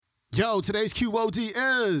go. Today's QOD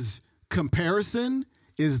is comparison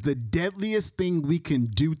is the deadliest thing we can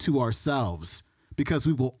do to ourselves because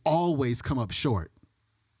we will always come up short.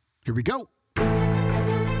 Here we go.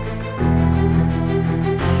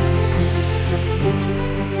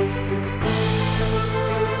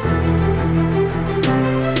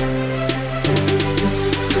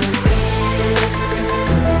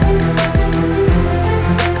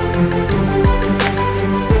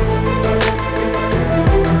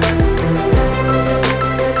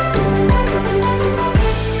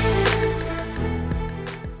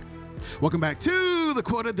 Welcome back to the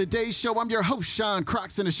Quote of the Day Show. I'm your host, Sean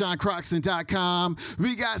Croxton of SeanCroxton.com.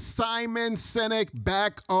 We got Simon Sinek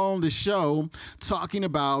back on the show talking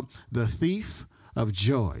about the thief of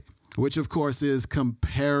joy, which of course is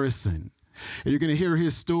comparison. And you're going to hear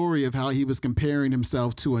his story of how he was comparing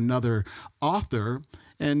himself to another author,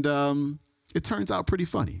 and it turns out pretty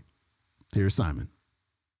funny. Here's Simon.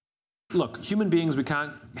 Look, human beings, we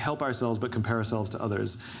can't help ourselves but compare ourselves to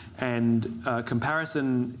others. And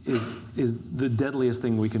comparison is the deadliest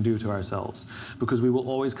thing we can do to ourselves because we will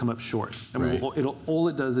always come up short. And all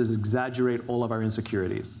it does is exaggerate all of our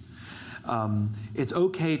insecurities. It's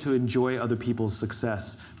okay to enjoy other people's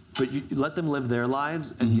success, but you let them live their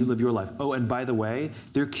lives and you live your life. Oh, and by the way,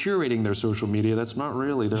 they're curating their social media. That's not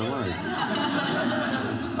really their life.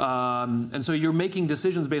 And so you're making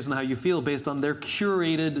decisions based on how you feel, based on their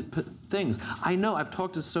curated things. I know, I've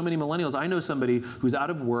talked to so many millennials. I know somebody who's out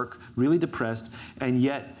of work, really depressed, and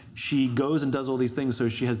yet she goes and does all these things so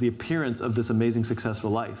she has the appearance of this amazing, successful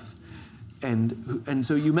life. And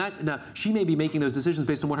so now she may be making those decisions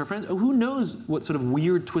based on what her friends, who knows what sort of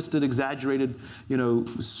weird, twisted, exaggerated,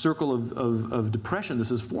 circle of depression this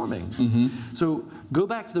is forming. So go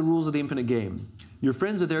back to the rules of the infinite game. Your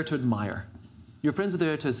friends are there to admire. Your friends are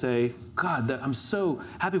there to say, God, I'm so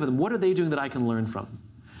happy for them. What are they doing that I can learn from?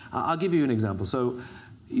 I'll give you an example. So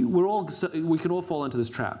we can all fall into this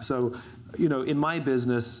trap. So, in my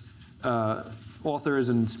business, authors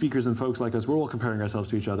and speakers and folks like us, we're all comparing ourselves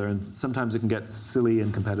to each other, and sometimes it can get silly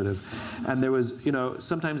and competitive. And there was,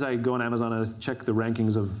 sometimes I go on Amazon and I check the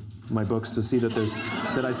rankings of my books to see that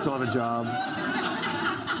that I still have a job.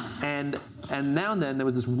 And now and then there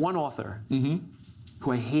was this one author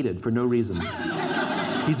who I hated for no reason.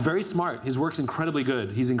 He's very smart. His work's incredibly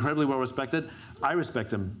good. He's incredibly well respected. I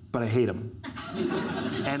respect him, but I hate him.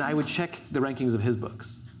 And I would check the rankings of his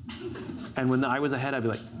books. And when I was ahead, I'd be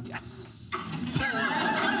like, yes.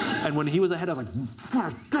 And when he was ahead, I was like,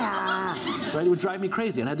 right? It would drive me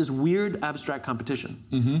crazy. And I had this weird abstract competition.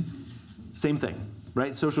 Same thing,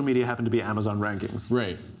 right? Social media happened to be Amazon rankings.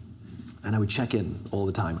 Right. And I would check in all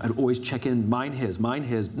the time. I'd always check in, mine, his,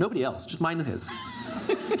 nobody else, just mine and his.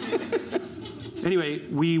 Anyway,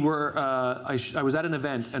 we were, I was at an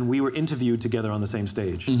event and we were interviewed together on the same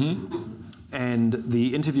stage. And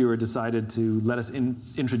the interviewer decided to let us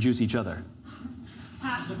introduce each other.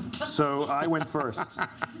 So I went first.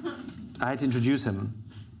 I had to introduce him.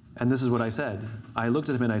 And this is what I said. I looked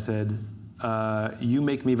at him and I said, you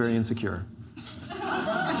make me very insecure.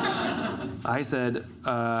 I said,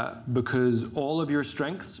 because all of your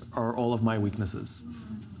strengths are all of my weaknesses.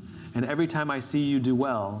 And every time I see you do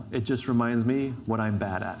well, it just reminds me what I'm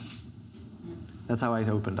bad at. That's how I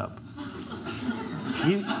opened up.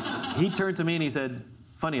 He turned to me and he said,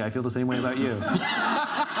 funny, I feel the same way about you.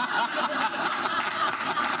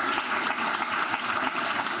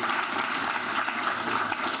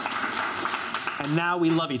 And now we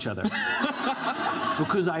love each other.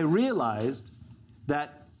 Because I realized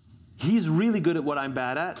that he's really good at what I'm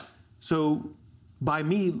bad at, so by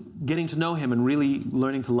me getting to know him and really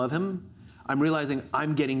learning to love him, I'm realizing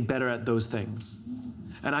I'm getting better at those things.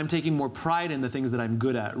 And I'm taking more pride in the things that I'm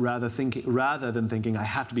good at rather than thinking I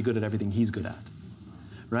have to be good at everything he's good at,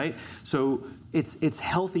 right? So it's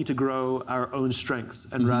healthy to grow our own strengths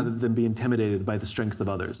and rather than be intimidated by the strengths of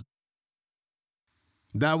others.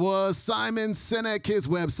 That was Simon Sinek. His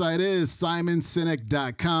website is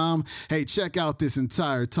simonsinek.com. Hey, check out this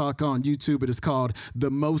entire talk on YouTube. It is called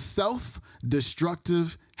The Most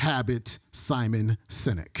Self-Destructive Habit, Simon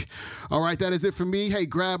Sinek. All right, that is it for me. Hey,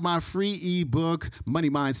 grab my free ebook, Money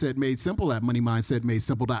Mindset Made Simple, at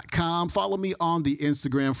moneymindsetmadesimple.com. Follow me on the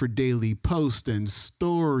Instagram for daily posts and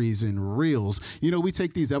stories and reels. We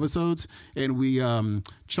take these episodes and we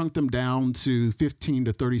chunk them down to 15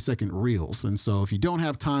 to 30-second reels. And so if you don't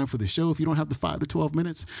have time for the show, if you don't have the 5 to 12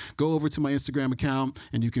 minutes, go over to my Instagram account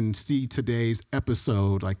and you can see today's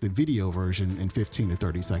episode, like the video version, in 15 to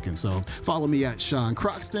 30 seconds. So follow me at Sean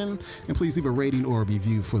Croxton, and please leave a rating or a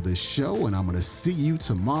review for the show. And I'm going to see you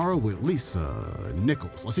tomorrow with Lisa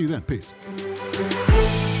Nichols. I'll see you then. Peace.